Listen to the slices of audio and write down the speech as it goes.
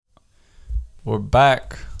We're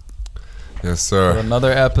back. Yes, sir. With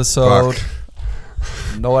another episode.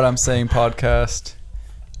 Back. Know what I'm saying? Podcast.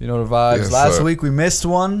 You know the vibes. Yes, Last sir. week we missed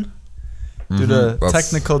one due to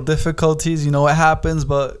technical difficulties. You know what happens,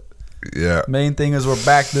 but yeah. main thing is we're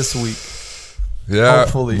back this week. Yeah.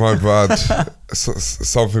 Hopefully. My bad.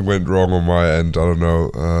 Something went wrong on my end. I don't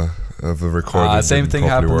know. The recording. Same thing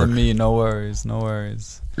happened work. to me. No worries. No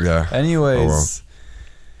worries. Yeah. Anyways,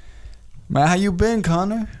 man, how you been,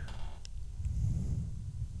 Connor?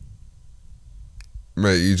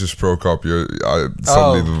 Mate, you just broke up. Go again.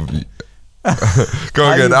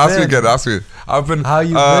 Ask me again. Ask me. I've been. How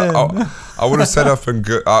you been? I would have said I've been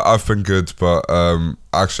good. I've been good, but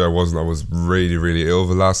actually I wasn't. I was really, really ill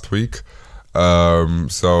the last week.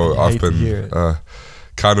 So I've been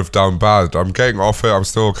kind of down bad. I'm getting off it. I'm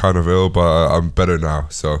still kind of ill, but I'm better now.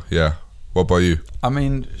 So yeah. What about you? I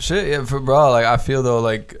mean, shit, yeah, bro. Like, I feel though,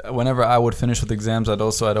 like whenever I would finish with exams, I'd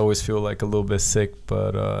always feel like a little bit sick.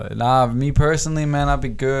 But me personally, man, I'd be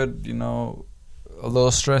good. You know, a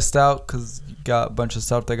little stressed out because you got a bunch of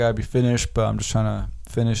stuff that gotta be finished. But I'm just trying to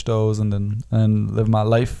finish those and live my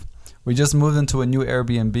life. We just moved into a new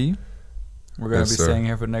Airbnb. We're gonna be staying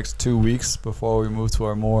here for the next 2 weeks before we move to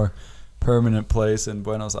our more permanent place in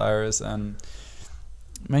Buenos Aires. And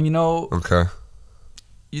man, you know, okay.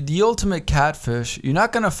 The ultimate catfish, you're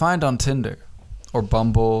not going to find on Tinder or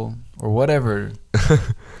Bumble or whatever.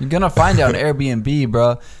 You're going to find it on Airbnb,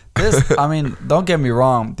 bro. I mean, don't get me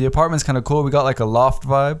wrong. The apartment's kind of cool. We got like a loft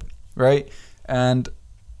vibe, right? And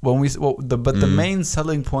the main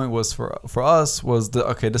selling point was for us was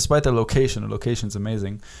despite the location's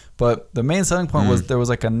amazing. But the main selling point was there was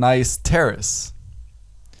like a nice terrace.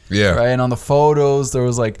 Yeah. Right? And on the photos, there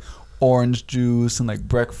was like orange juice and like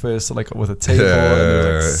breakfast like with a table and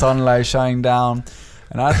there was like sunlight shining down,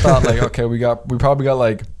 and I thought like, okay, we probably got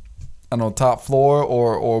like, I don't know, top floor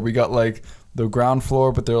or we got like the ground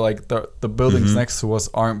floor, but they're like the buildings next to us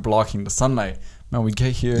aren't blocking the sunlight. Man, we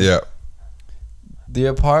get here, the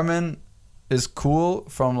apartment is cool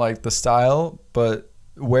from like the style, but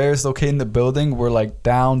where it's located in the building, we're like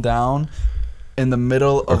down in the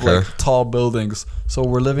middle of like tall buildings, so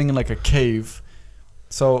we're living in like a cave.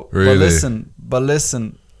 So, really? but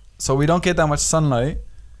listen. So we don't get that much sunlight.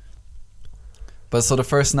 But so the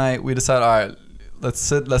first night we decided, all right, let's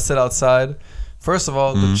sit outside. First of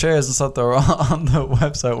all, the chairs and stuff that were on the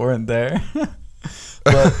website weren't there.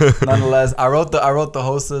 But nonetheless, I wrote the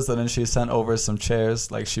hostess, and then she sent over some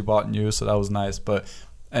chairs, like she bought new, so that was nice. But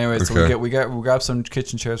anyway, so we grabbed some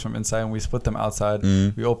kitchen chairs from inside and we split them outside.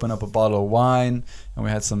 We opened up a bottle of wine and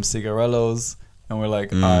we had some cigarillos. And we're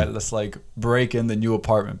like, all right, let's like break in the new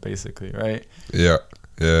apartment, basically, right? Yeah.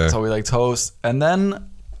 So we like toast, and then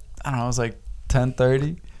I don't know, it was like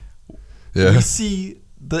 10:30. Yeah. We see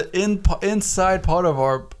the inside part of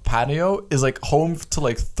our patio is like home to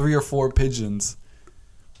like 3 or 4 pigeons.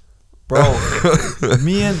 Bro,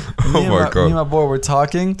 me and my boy were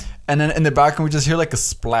talking, and then in the background we just hear like a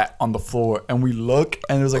splat on the floor, and we look,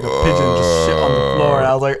 and there's like a pigeon just shit on the floor, and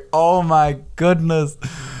I was like, oh my goodness.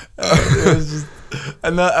 It was just.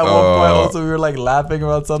 And then at one point also we were like laughing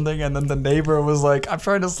about something, and then the neighbor was like, I'm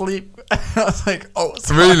trying to sleep. I was like, oh,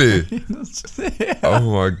 sorry. Really? Yeah. Oh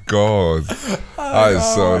my god. That is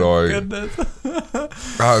so annoying.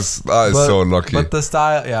 That is so unlucky. But the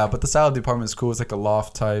style of the apartment is cool. It's like a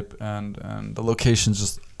loft type, and the location's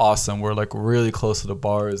just awesome. We're like really close to the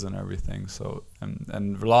bars and everything. So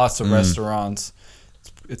and lots of restaurants.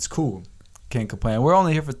 It's cool. Can't complain. We're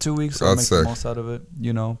only here for 2 weeks, so I'll make the most out of it,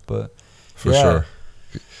 you know, but for sure.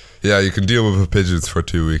 Yeah, you can deal with the pigeons for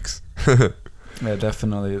 2 weeks. Yeah,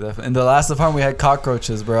 definitely. In the last apartment, we had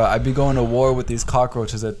cockroaches, bro. I'd be going to war with these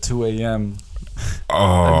cockroaches at 2 a.m.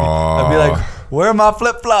 I'd be like, where are my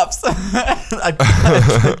flip-flops? I'd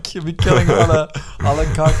be killing all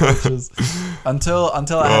the cockroaches until I had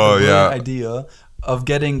the brilliant idea of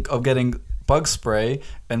getting bug spray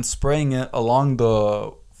and spraying it along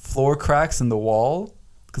the floor cracks in the wall,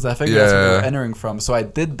 because I figured that's where they were entering from. So I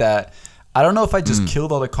did that. I don't know if I just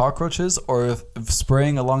killed all the cockroaches or if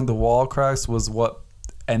spraying along the wall cracks was what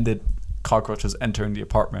ended cockroaches entering the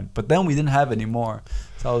apartment. But then we didn't have any more,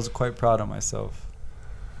 so I was quite proud of myself.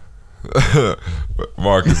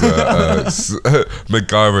 Mark is a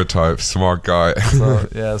MacGyver type, smart guy.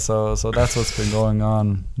 So that's what's been going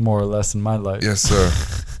on more or less in my life. Yes, sir.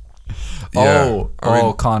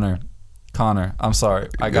 Connor, I'm sorry.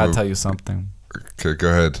 I gotta tell you something. Okay, go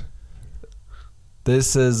ahead.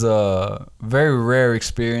 This is a very rare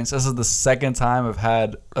experience. This is the second time I've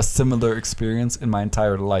had a similar experience in my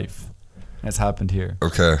entire life. And it's happened here.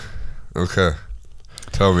 Okay.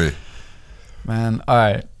 Tell me. Man, all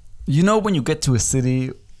right. You know when you get to a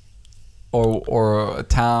city or a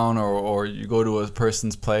town or you go to a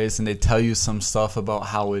person's place and they tell you some stuff about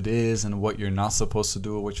how it is and what you're not supposed to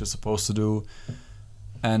do or what you're supposed to do.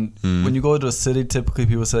 And when you go to a city, typically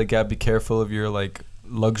people say, like, yeah, be careful of your like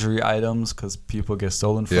luxury items because people get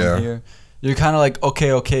stolen from here. You're kind of like,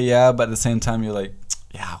 okay, yeah, but at the same time you're like,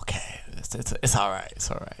 yeah, okay, it's all right,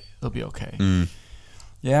 it'll be okay.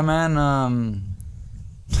 Yeah, man.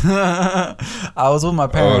 I was with my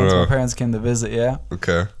parents. My parents came to visit. Yeah.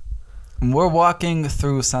 Okay. We're walking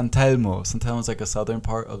through San Telmo. San Telmo is like a southern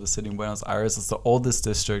part of the city in Buenos Aires. It's the oldest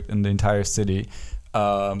district in the entire city.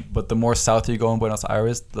 But the more south you go in Buenos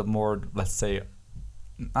Aires, the more, let's say,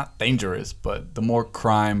 not dangerous, but the more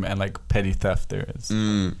crime and like petty theft there is.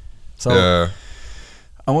 So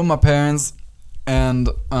I'm with my parents, and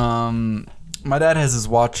my dad has his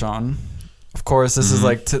watch on. Of course, this is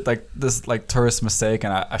like tourist mistake,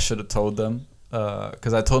 and I should have told them.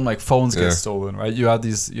 Because I told them like phones get stolen, right? You have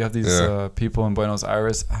these people in Buenos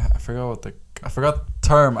Aires. I forgot the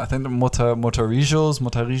term. I think the motorijos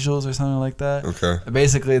or something like that. Okay.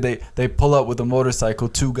 Basically, they pull up with a motorcycle,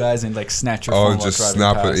 two guys, and like snatch your phone. Oh, just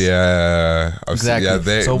snap past. It. Yeah. Exactly. I've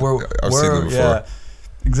seen them before. Yeah.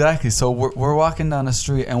 Exactly. So we're walking down the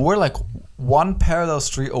street, and we're like one parallel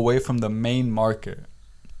street away from the main market.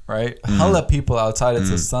 Right? Hella people outside. It's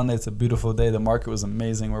a Sunday. It's a beautiful day. The market was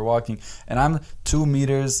amazing. We're walking, and I'm 2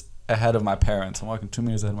 meters ahead of my parents. I'm walking 2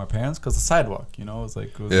 meters ahead of my parents because the sidewalk, it was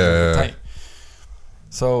tight.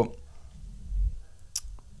 So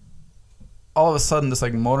all of a sudden, this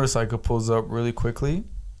like motorcycle pulls up really quickly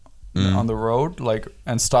on the road, like,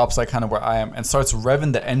 and stops like kind of where I am, and starts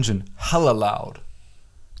revving the engine hella loud.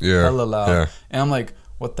 Hella loud. Yeah. And I'm like,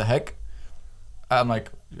 what the heck? I'm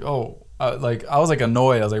like, yo. I was like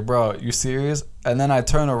annoyed. I was like, bro, you serious? And then I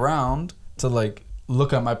turn around to like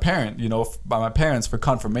look at my parent, by my parents for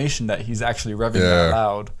confirmation that he's actually revving that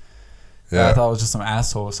loud. Yeah. I thought it was just some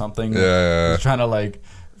asshole or something. Yeah. He's trying to like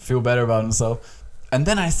feel better about himself. And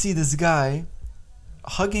then I see this guy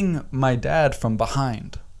hugging my dad from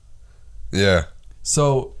behind. Yeah.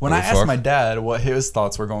 So when I asked my dad what his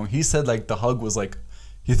thoughts were going, he said like the hug was like,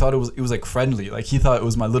 he thought it was like friendly. Like he thought it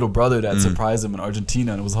was my little brother that surprised him in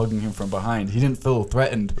Argentina and was hugging him from behind. He didn't feel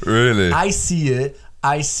threatened. Really? I see it.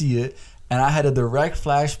 And I had a direct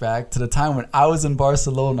flashback to the time when I was in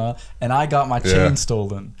Barcelona and I got my chain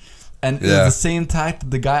stolen. And it was the same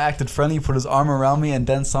tact. The guy acted friendly, put his arm around me, and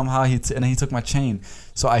then somehow he took my chain.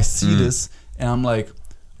 So I see this and I'm like,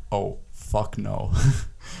 oh, fuck no.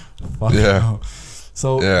 Fuck no.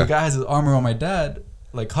 So the guy has his arm around my dad,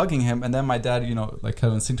 like hugging him, and then my dad, like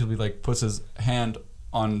kind of instinctively like puts his hand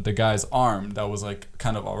on the guy's arm that was like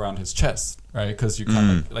kind of around his chest, right? Because you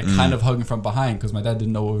kind of kind of hugging from behind because my dad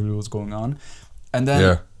didn't know what was going on, and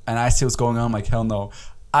then and I see what's going on, I'm like, hell no.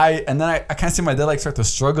 I kind of see my dad like start to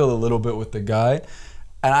struggle a little bit with the guy,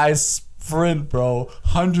 and I sprint, bro,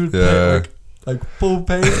 100 pace, like full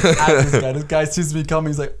pace at this guy. This guy sees me coming,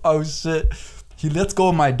 he's like, oh shit. He lets go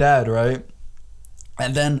of my dad, right?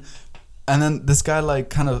 And then this guy like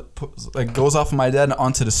kind of goes off of my dad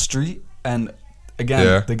onto the street, and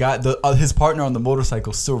again the guy, his partner on the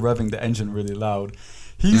motorcycle still revving the engine really loud.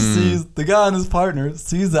 He sees the guy and his partner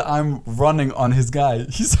sees that I'm running on his guy.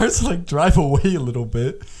 He starts to like drive away a little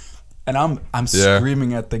bit, and I'm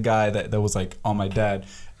screaming at the guy that was like on my dad,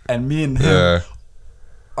 and me and him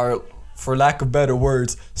are, for lack of better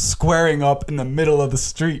words, squaring up in the middle of the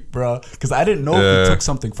street, bro. Because I didn't know if he took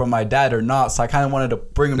something from my dad or not. So I kind of wanted to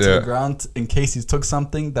bring him to the ground in case he took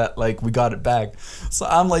something that, like, we got it back. So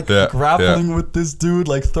I'm, like, grappling with this dude,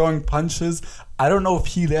 like, throwing punches. I don't know if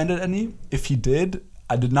he landed any. If he did,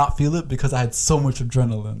 I did not feel it because I had so much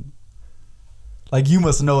adrenaline. Like, you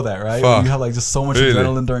must know that, right? When you have, like, just so much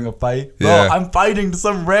adrenaline during a fight. Bro, I'm fighting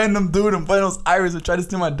some random dude in Buenos Aires who tried to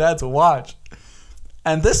steal my dad's watch.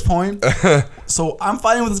 At this point, so I'm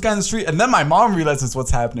fighting with this guy in the street, and then my mom realizes what's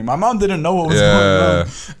happening. My mom didn't know what was going on.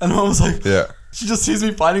 And I was like, she just sees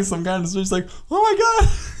me fighting some guy in the street. She's like, oh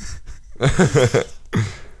my God.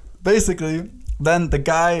 Basically, then the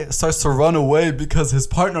guy starts to run away because his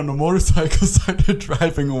partner on the motorcycle started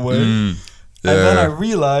driving away. And then I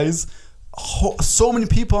realize so many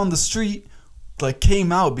people on the street like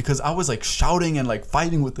came out because I was like shouting and like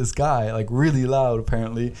fighting with this guy like really loud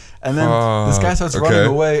apparently, and then this guy starts running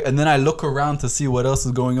away, and then I look around to see what else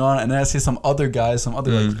is going on, and then I see some other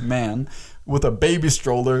like man with a baby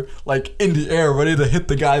stroller like in the air ready to hit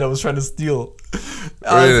the guy that was trying to steal.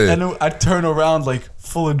 And I turn around like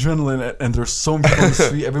full adrenaline, and there's so many people on the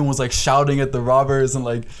street. Everyone was like shouting at the robbers and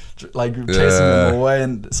like chasing them away,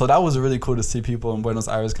 and so that was really cool to see people in Buenos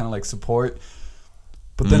Aires kind of like support.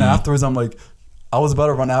 But then afterwards, I'm like, I was about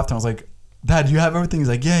to run after. I was like, Dad, you have everything? He's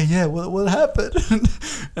like, yeah. What happened?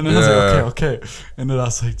 And then I was like, okay. And then I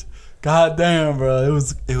was like, God damn, bro. It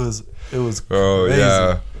was Oh crazy.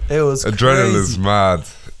 yeah. It was Adrenaline's crazy. mad.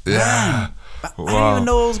 Yeah. Man, I didn't even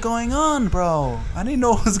know what was going on, bro. I didn't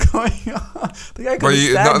know what was going on. The guy could have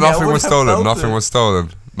stabbed me. Nothing was stolen. Nothing was stolen.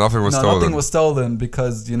 Nothing was stolen. Nothing was stolen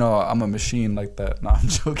because I'm a machine like that. No, I'm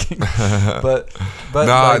joking. but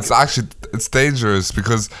nah, it's dangerous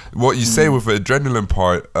because what you say with the adrenaline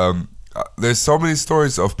part. There's so many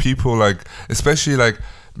stories of people like, especially like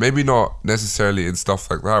maybe not necessarily in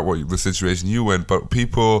stuff like that, the situation you went, but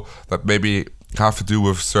people that maybe have to do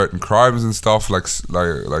with certain crimes and stuff like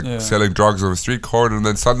selling drugs on the street corner, and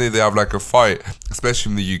then suddenly they have like a fight,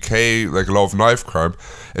 especially in the UK, like a lot of knife crime.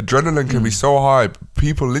 Adrenaline can be so high,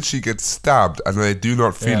 people literally get stabbed and they do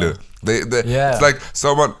not feel it. It's like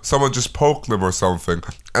someone just poked them or something,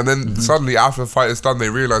 and then suddenly after the fight is done, they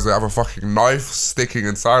realize they have a fucking knife sticking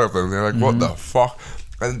inside of them. They're like, what the fuck?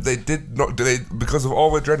 And they did not. Because of all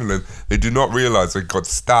the adrenaline, they do not realize they got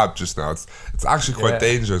stabbed just now. It's actually quite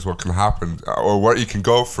dangerous what can happen, or what you can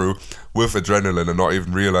go through with adrenaline and not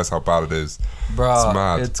even realize how bad it is. Bro, it's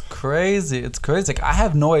mad. It's crazy. It's crazy. Like, I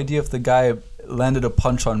have no idea if the guy landed a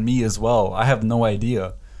punch on me as well. I have no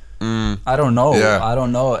idea. I don't know. I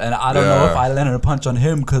don't know, and I don't know if I landed a punch on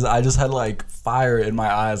him because I just had like fire in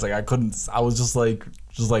my eyes. Like I was just like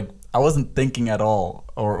I wasn't thinking at all,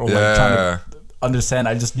 or like trying to understand.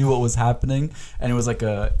 I just knew what was happening, and it was like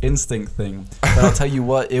a instinct thing. But I'll tell you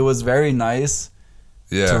what, it was very nice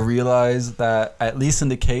to realize that, at least in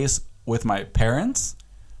the case with my parents,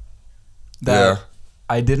 that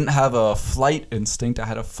I didn't have a flight instinct, I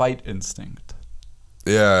had a fight instinct.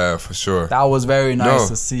 Yeah, for sure. That was very nice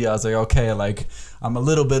to see. I was like, okay, like I'm a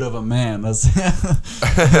little bit of a man. That's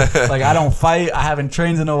like, I don't fight. I haven't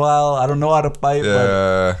trained in a while. I don't know how to fight.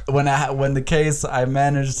 But when the case, I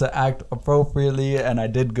managed to act appropriately and I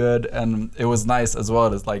did good, and it was nice as well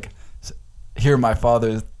to like hear my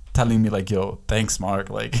father telling me like, "Yo, thanks, Mark."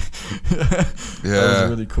 Like, that was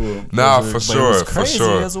really cool. Nah, for sure, it was crazy for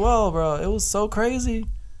sure as well, bro. It was so crazy.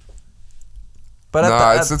 But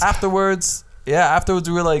afterwards. Yeah, afterwards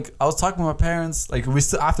we were like, I was talking with my parents. Like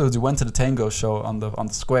afterwards we went to the tango show on the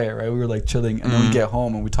square, right? We were like chilling, and then we get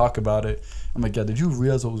home and we talk about it. I'm like, yeah, did you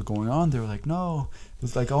realize what was going on? They were like, no. It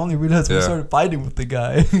was like, I only realized we started fighting with the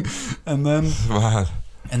guy, and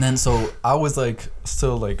then so I was like,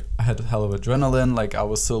 still like, I had a hell of adrenaline. Like I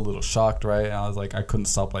was still a little shocked, right? And I was like, I couldn't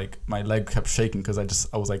stop. Like my leg kept shaking because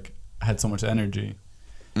I was like, I had so much energy,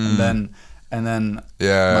 and then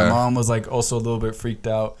my mom was like also a little bit freaked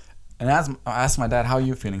out. And I asked my dad, how are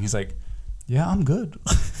you feeling? He's like, yeah, I'm good.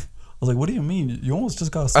 I was like, what do you mean? You almost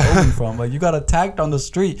just got stolen from. Like, you got attacked on the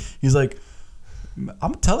street. He's like,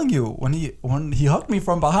 I'm telling you, when he hugged me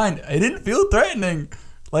from behind, it didn't feel threatening.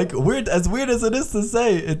 Like, weird as it is to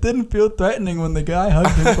say, it didn't feel threatening when the guy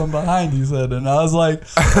hugged him from behind, he said. And I was like,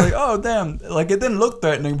 oh, damn. Like, it didn't look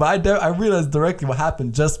threatening, but I realized directly what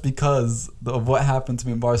happened just because of what happened to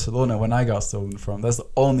me in Barcelona when I got stolen from. That's the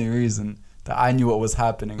only reason that I knew what was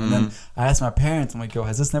happening. And then I asked my parents, I'm like, yo,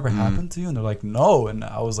 has this never happened to you? And they're like, no. And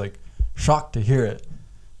I was like shocked to hear it.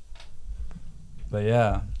 But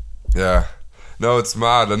yeah. No, it's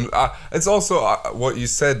mad. And it's also what you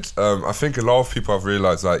said. I think a lot of people have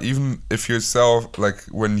realized that even if yourself, like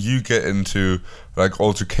when you get into like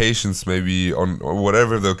altercations, maybe on or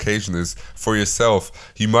whatever the occasion is for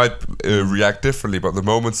yourself, you might react differently. But the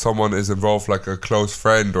moment someone is involved, like a close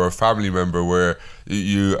friend or a family member, where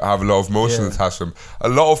you have a lot of emotional attachment, a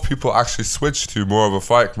lot of people actually switch to more of a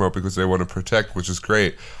fight mode because they want to protect, which is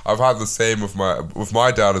great. I've had the same with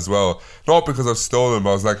my dad as well. Not because I've stolen, but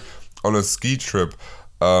I was like on a ski trip.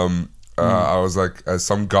 I was like,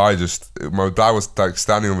 some guy my dad was like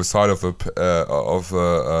standing on the side of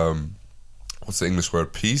the what's the English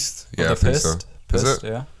word? Piste? Yeah, I think so. Piste, is it?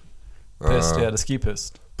 Yeah. Piste, the ski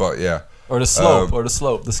piste. But yeah. Or the slope,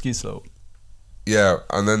 the ski slope. Yeah,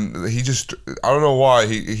 and then he just, I don't know why,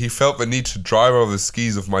 he felt the need to drive over the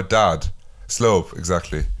skis of my dad. Slope,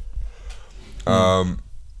 exactly.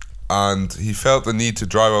 And he felt the need to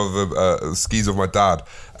drive over the skis of my dad.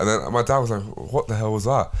 And then my dad was like, what the hell was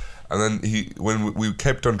that? And then when we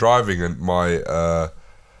kept on driving, and my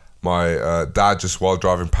dad just while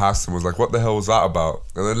driving past him was like, what the hell was that about?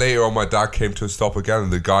 And then later on my dad came to a stop again,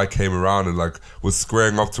 and the guy came around and like was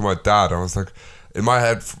squaring up to my dad. I was like, in my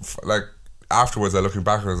head, like afterwards, looking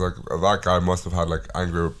back, I was like, oh, that guy must have had like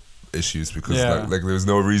anger issues because like there was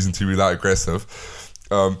no reason to be that aggressive.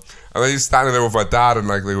 And then he's standing there with my dad, and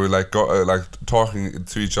like they were like talking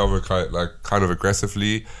to each other kind of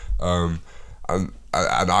aggressively. And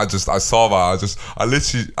and I saw that.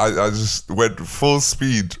 I just went full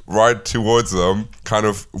speed right towards them, kind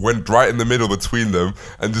of went right in the middle between them,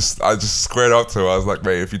 and I just squared up to him. I was like,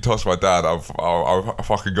 mate, if you touch my dad, I'm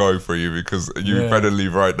fucking going for you, because you better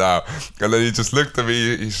leave right now. And then he just looked at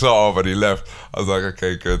me, he shut off, and he left. I was like,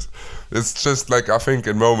 okay, good. It's just like, I think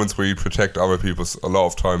in moments where you protect other people, a lot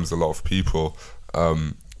of times, a lot of people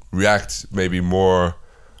react maybe more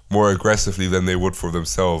aggressively than they would for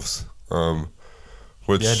themselves.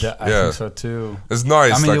 Which, I think so too. It's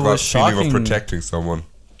nice, like that feeling of protecting someone.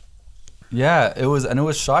 Yeah, it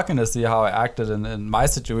was shocking to see how I acted in my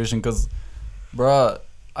situation, because, bruh,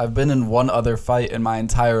 I've been in one other fight in my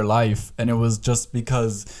entire life, and it was just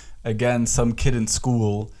because, again, some kid in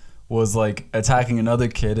school was like attacking another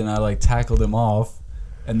kid, and I like tackled him off,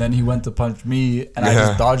 and then he went to punch me, and I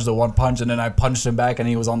just dodged the one punch, and then I punched him back, and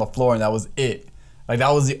he was on the floor, and that was it. Like,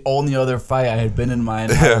 that was the only other fight I had been in my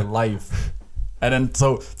entire life. And then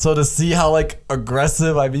so to see how like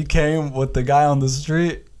aggressive I became with the guy on the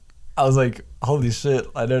street, I was like, holy shit,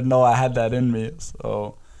 I didn't know I had that in me.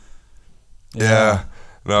 So yeah.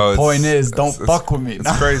 No, the point is, don't fuck with me.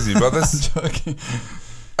 It's crazy, but this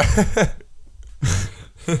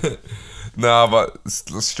no, but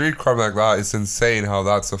street crime like that, it's insane how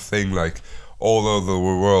that's a thing like all over the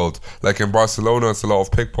world. Like in Barcelona, it's a lot of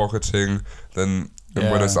pickpocketing. Then in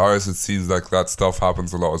Buenos Aires, it seems like that stuff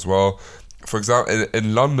happens a lot as well. For example,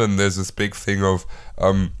 in London, there's this big thing of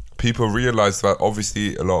people realize that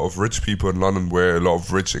obviously a lot of rich people in London wear a lot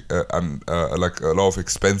of rich and like a lot of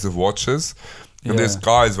expensive watches, and there's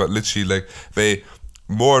guys that literally like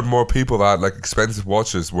more and more people that had like expensive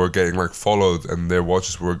watches were getting like followed, and their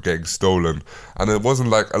watches were getting stolen. And it wasn't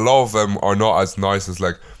like, a lot of them are not as nice as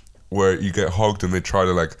like where you get hugged and they try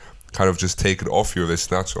to like kind of just take it off you, or they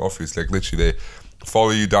snatch it off you. It's like literally they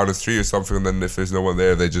follow you down the street or something, and then if there's no one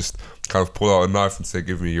there, they just kind of pull out a knife and say,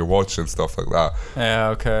 give me your watch and stuff like that. Yeah,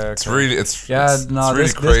 okay. It's really it's really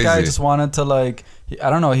this guy just wanted to like, I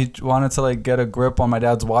don't know, he wanted to like get a grip on my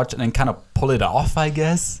dad's watch and then kind of pull it off, I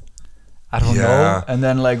guess. I don't know. And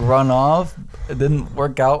then like run off. It didn't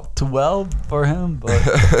work out too well for him,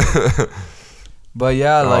 but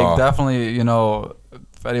yeah, like definitely, you know,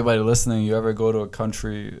 if anybody listening, you ever go to a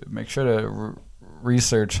country, make sure to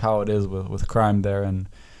research how it is with crime there, and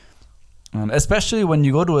especially when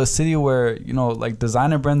you go to a city where, you know, like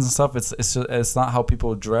designer brands and stuff, it's not how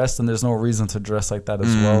people dress, and there's no reason to dress like that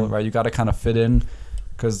as well, right? You got to kind of fit in,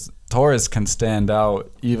 because tourists can stand out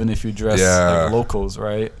even if you dress like locals,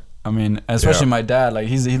 right? I mean, especially my dad, like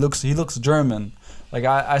he looks German. Like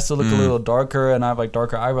I still look a little darker, and I have like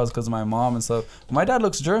darker eyebrows because of my mom and stuff. But my dad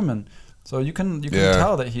looks German, so you can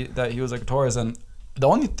tell that he was like a tourist. And the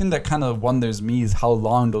only thing that kind of wonders me is how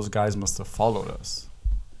long those guys must have followed us.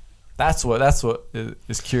 That's what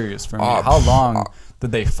is curious for me. How long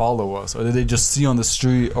did they follow us, or did they just see on the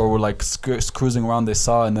street, or were like cruising around, they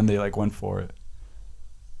saw, and then they like went for it?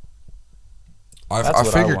 I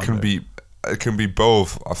think it can be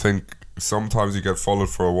both. I think sometimes you get followed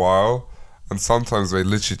for a while, and sometimes they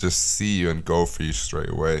literally just see you and go for you straight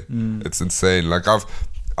away. It's insane. Like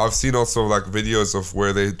I've seen also like videos of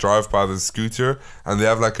where they drive by the scooter and they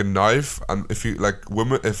have like a knife, and if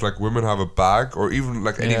women have a bag, or even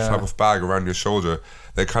like any type of bag around your shoulder,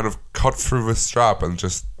 they kind of cut through the strap and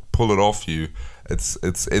just pull it off you. It's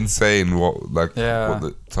insane what like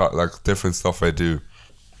different stuff they do.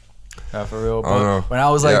 Yeah, for real. But when I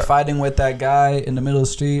was like fighting with that guy in the middle of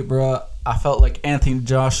the street, bro, I felt like Anthony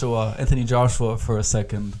Joshua for a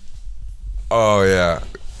second. Oh yeah,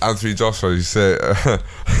 Anthony Joshua. You say?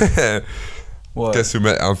 What? Guess who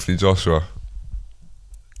met Anthony Joshua?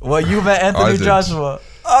 Well, you met Anthony Joshua.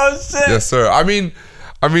 Oh shit. Yes, sir. I mean,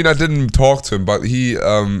 I didn't talk to him, but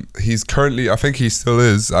he's currently, I think he still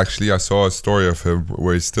is. Actually, I saw a story of him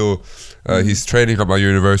where he's still he's training at my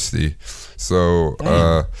university. So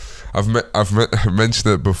I've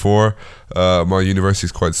mentioned it before. My university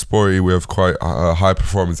is quite sporty. We have quite high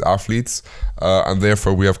performance athletes, and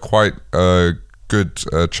therefore we have quite good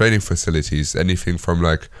training facilities. Anything from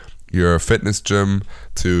like your fitness gym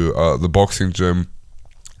to the boxing gym.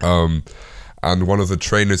 And one of the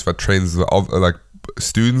trainers that trains the like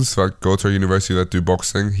students that go to our university that do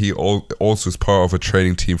boxing, he also is part of a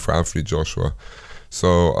training team for Anthony Joshua.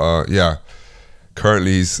 So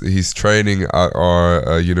currently he's training at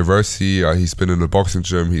our university. He's been in the boxing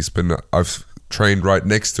gym. I've trained right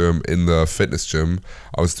next to him in the fitness gym.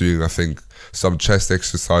 I was doing, I think, some chest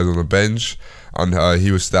exercise on the bench, and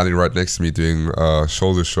he was standing right next to me doing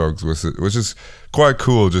shoulder shrugs, which is quite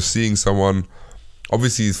cool. Just seeing someone,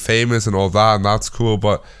 obviously he's famous and all that, and that's cool,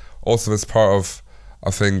 but also as part of,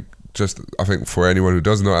 I think, I think for anyone who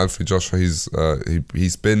doesn't know Anthony Joshua,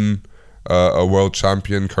 he's been a world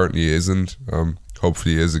champion. Currently, he isn't.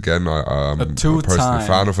 Hopefully, he is again. I'm a personal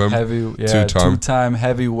fan of him. Two-time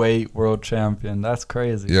heavyweight world champion. That's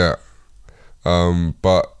crazy. Yeah,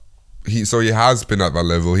 but he has been at that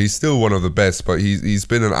level. He's still one of the best, but he's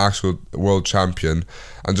been an actual world champion.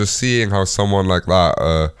 And just seeing how someone like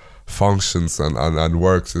that functions and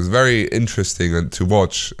works is very interesting and to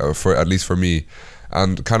watch, for at least for me,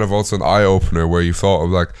 and kind of also an eye opener where you thought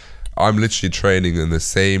of like, I'm literally training in the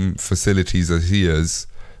same facilities as he is,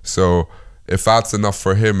 so if that's enough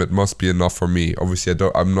for him, it must be enough for me. Obviously,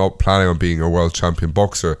 I'm not planning on being a world champion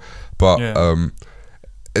boxer, but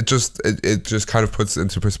it just kind of puts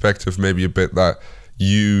into perspective maybe a bit that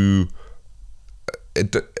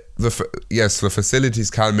the facilities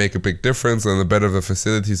can make a big difference, and the better the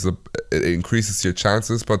facilities, it increases your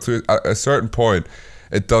chances. But to a certain point,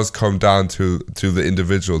 it does come down to the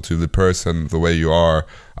individual, to the person, the way you are,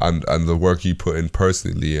 and the work you put in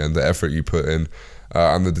personally, and the effort you put in,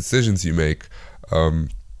 and the decisions you make.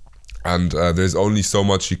 And there's only so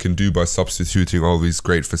much you can do by substituting all these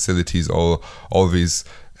great facilities, all these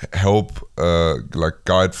help, like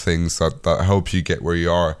guide things that help you get where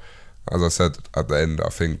you are. As I said at the end, I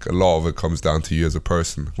think a lot of it comes down to you as a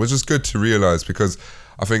person, which is good to realize, because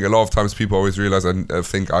I think a lot of times people always realize, I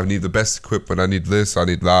think I need the best equipment, I need this, I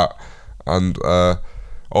need that, and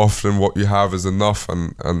often what you have is enough,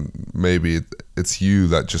 and maybe it's you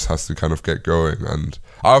that just has to kind of get going. And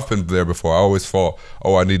I've been there before. I always thought,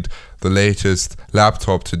 I need the latest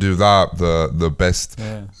laptop to do that, the best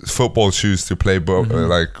football shoes to play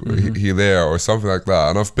here there, or something like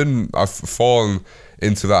that. And I've fallen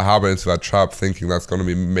into that habit, into that trap, thinking that's going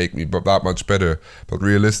to make me that much better. But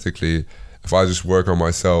realistically, if I just work on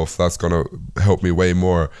myself, that's going to help me way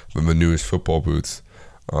more than the newest football boots.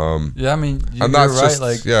 I mean, you're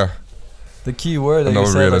right. The key word that you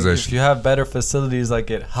said, like, if you have better facilities, like,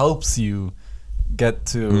 it helps you get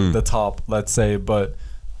to the top, let's say. But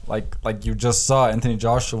like you just saw, Anthony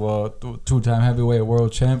Joshua, two-time heavyweight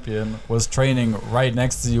world champion, was training right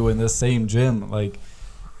next to you in the same gym. Like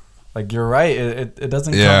you're right. It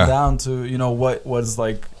doesn't come down to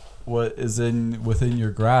what is within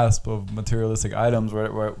your grasp of materialistic items,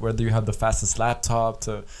 whether you have the fastest laptop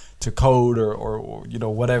to code or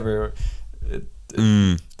whatever. It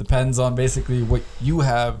depends on basically what you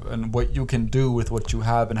have and what you can do with what you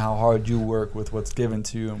have, and how hard you work with what's given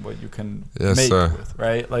to you and what you can make with,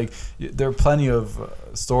 right? Like, there are plenty of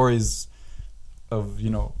stories of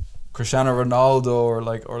Cristiano Ronaldo or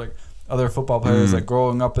like other football players, like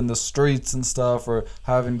growing up in the streets and stuff, or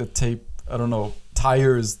having to tape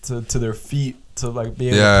tires to their feet to like be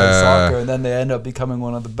able to play soccer, and then they end up becoming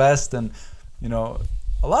one of the best. And a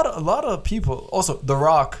lot of people, also The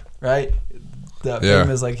Rock, right? The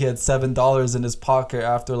famous, like, he had $7 in his pocket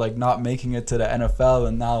after like not making it to the NFL,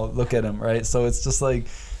 and now look at him, right? So it's just like,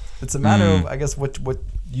 it's a matter of, I guess, what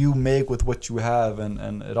you make with what you have,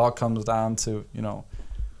 and it all comes down to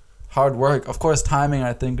hard work. Of course, timing,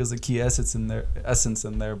 I think, is a key essence in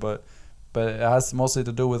there, but it has mostly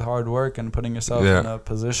to do with hard work and putting yourself in a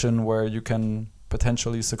position where you can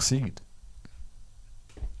potentially succeed.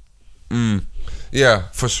 Yeah,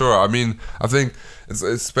 for sure. I mean, I think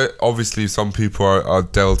it's obviously some people are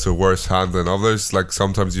dealt a worse hand than others. Like,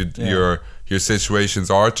 sometimes your situations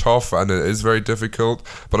are tough and it is very difficult.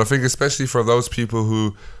 But I think especially for those people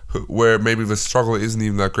who where maybe the struggle isn't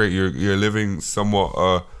even that great, you're living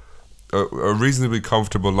somewhat a reasonably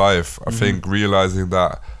comfortable life. I think realizing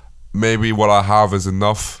that maybe what I have is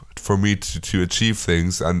enough for me to achieve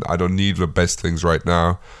things, and I don't need the best things right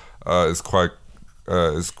now, is quite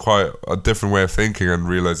a different way of thinking and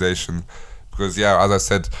realization. Because as I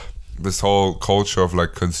said, this whole culture of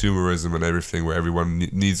like consumerism and everything, where everyone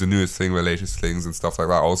needs the newest thing, the latest things and stuff like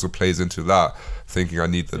that, also plays into that, thinking I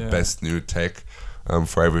need the best new tech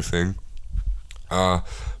for everything. But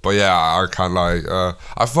I can't lie.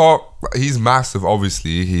 I thought he's massive.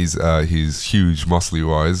 Obviously, he's huge, muscly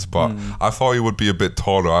wise. But I thought he would be a bit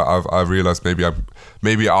taller. I realized maybe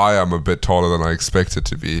I am a bit taller than I expected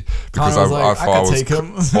to be, because I thought I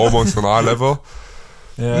was almost on eye level.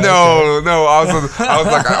 No. I was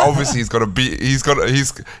like, obviously he's gonna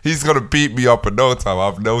beat me up in no time. I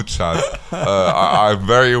have no chance. I'm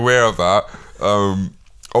very aware of that.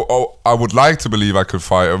 I would like to believe I could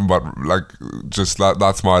fight him, but like, just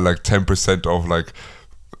that's my like 10% of like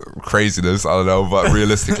craziness. I don't know, but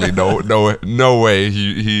realistically, no way.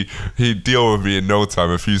 He'd deal with me in no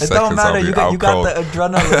time. A few seconds. It don't matter. You got the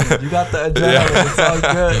adrenaline. You got the adrenaline. It's all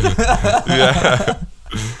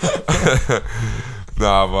good.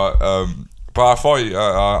 Nah, but But I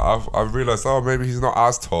thought I realized, oh, maybe he's not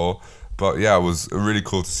as tall. But yeah, it was really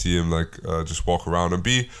cool to see him like just walk around and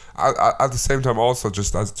be at the same time also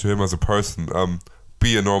just as to him as a person,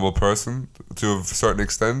 be a normal person to a certain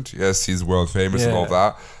extent. Yes, he's world famous and all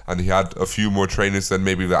that, and he had a few more trainers than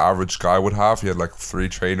maybe the average guy would have. He had like 3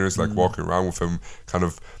 trainers like walking around with him, kind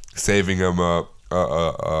of saving him like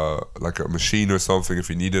a machine or something if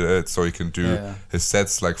he needed it, so he can do his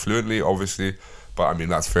sets like fluently, obviously. But I mean,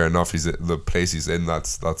 that's fair enough. He's the place he's in.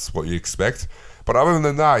 That's what you expect. But other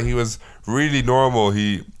than that, he was really normal.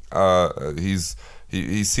 He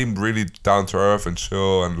seemed really down to earth and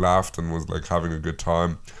chill and laughed and was like having a good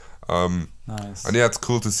time. Nice. And yeah, it's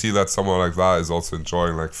cool to see that someone like that is also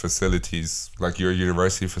enjoying like facilities, like your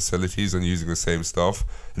university facilities, and using the same stuff.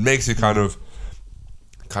 It makes you kind of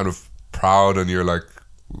proud, and you're like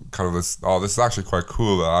kind of this is actually quite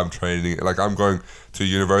cool that I'm training, like I'm going to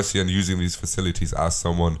university and using these facilities as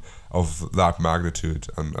someone of that magnitude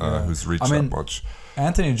and who's reached that much.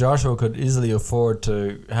 Anthony Joshua could easily afford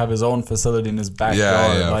to have his own facility in his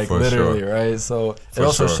backyard, like literally, right? So it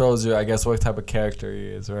also shows you, I guess, what type of character he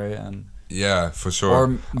is, right? And yeah, for sure.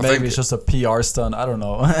 Or maybe it's just a PR stunt. I don't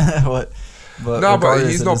know. but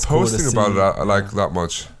he's not posting about it like that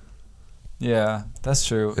much. Yeah, that's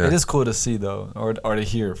true. Yeah. It is cool to see though, or to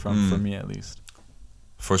hear from me at least.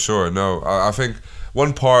 For sure. No, I think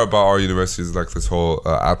one part about our university is like this whole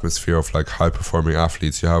atmosphere of like high performing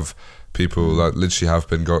athletes. You have people that literally have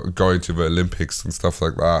been going to the Olympics and stuff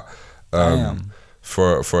like that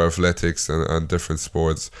for athletics and different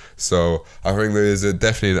sports. So I think there is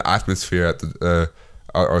definitely an atmosphere at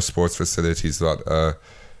our sports facilities that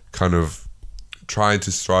kind of trying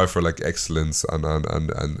to strive for like excellence and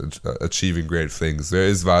achieving great things. There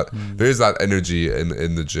is that energy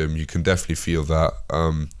in the gym. You can definitely feel that.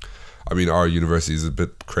 I mean, our university is a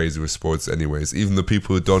bit crazy with sports anyways. Even the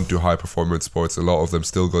people who don't do high performance sports, a lot of them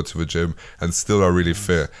still go to the gym and still are really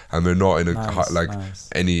fit, and they're not in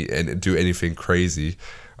a do anything crazy.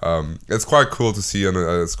 It's quite cool to see, and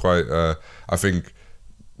it's quite I think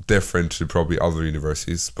different to probably other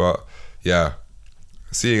universities. But yeah,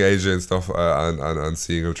 seeing AJ and stuff and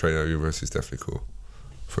seeing him train at university is definitely cool,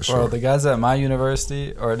 for sure. Well, the guys at my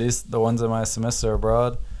university, or at least the ones in my semester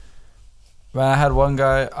abroad, when I had one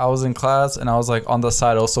guy, I was in class and I was like on the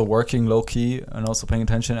side also working low key and also paying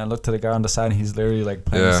attention, and I looked at the guy on the side and he's literally like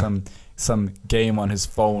playing some game on his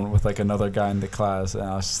phone with like another guy in the class, and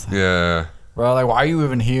I was just like, bro, like, why are you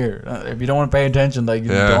even here? If you don't want to pay attention, like, you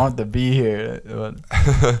don't have to be here.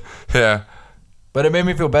 But, but it made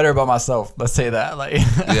me feel better about myself. Let's say that, like,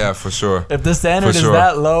 yeah, for sure. If the standard is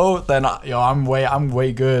that low, then I'm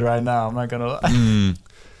way good right now. I'm not gonna lie.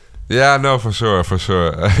 Yeah, no, for sure.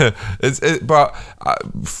 But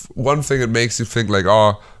one thing it makes you think like,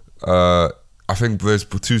 I think there's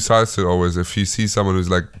 2 sides to it always. If you see someone who's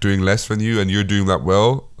like doing less than you and you're doing that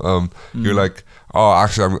well, you're like, oh,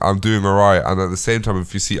 actually I'm doing alright. And at the same time,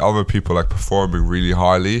 if you see other people like performing really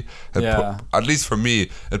highly, at least for me,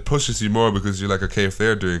 it pushes you more, because you're like, okay, if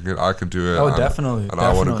they're doing it, I can do it. Oh, definitely. And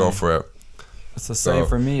I want to go for it. It's the same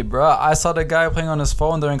for me, bro. I saw the guy playing on his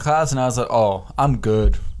phone during class, and I was like, oh, I'm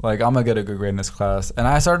good. Like, I'm gonna get a good grade in this class. And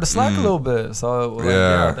I started to slack a little bit. So, like,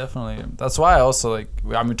 yeah, definitely. That's why I also, like,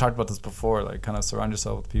 I mean, we talked about this before, like, kind of surround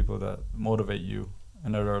yourself with people that motivate you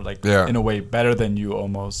and that are, like, in a way better than you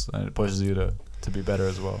almost. And it pushes you to be better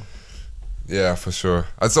as well. Yeah, for sure.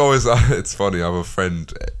 It's always, it's funny. I have a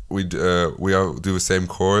friend, we do the same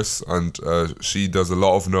course, and she does a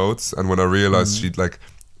lot of notes. And when I realized she'd, like,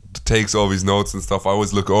 takes all these notes and stuff, I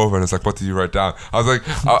always look over and it's like, what did you write down? I was like,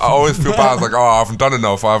 I always feel bad. I was like, oh, I haven't done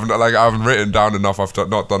enough. I haven't written down enough. I've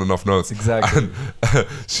not done enough notes. Exactly. And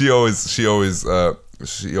she always sees, oh,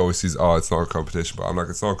 it's not a competition. But I'm like,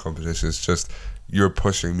 it's not a competition. It's just you're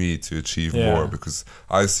pushing me to achieve more, because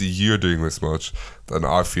I see you're doing this much, then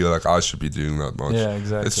I feel like I should be doing that much. Yeah,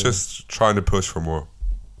 exactly. It's just trying to push for more.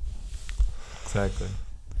 Exactly.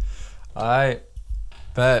 I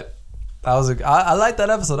bet. I like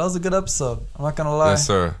that episode. That was a good episode. I'm not gonna lie. Yes,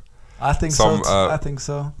 sir. I think so. I think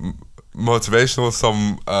so. Motivational,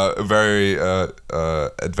 some very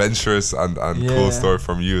adventurous and cool story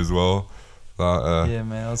from you as well. Yeah,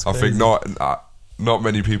 man. That's crazy. I think not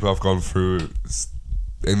many people have gone through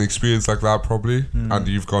an experience like that probably, and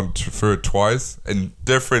you've gone through it twice in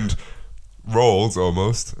different roles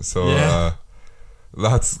almost. So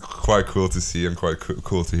that's quite cool to see and quite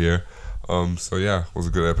cool to hear. So yeah, it was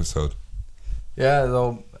a good episode. Yeah,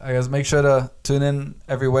 so I guess make sure to tune in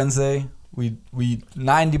every Wednesday. We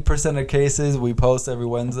 90% of cases we post every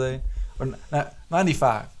Wednesday, or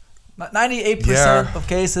 95, 98% of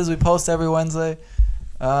cases we post every Wednesday,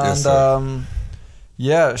 and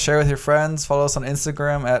Yeah, share with your friends. Follow us on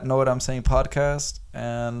Instagram at Know What I'm Saying Podcast.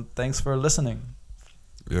 And thanks for listening.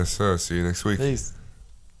 Yes, sir. See you next week. Peace.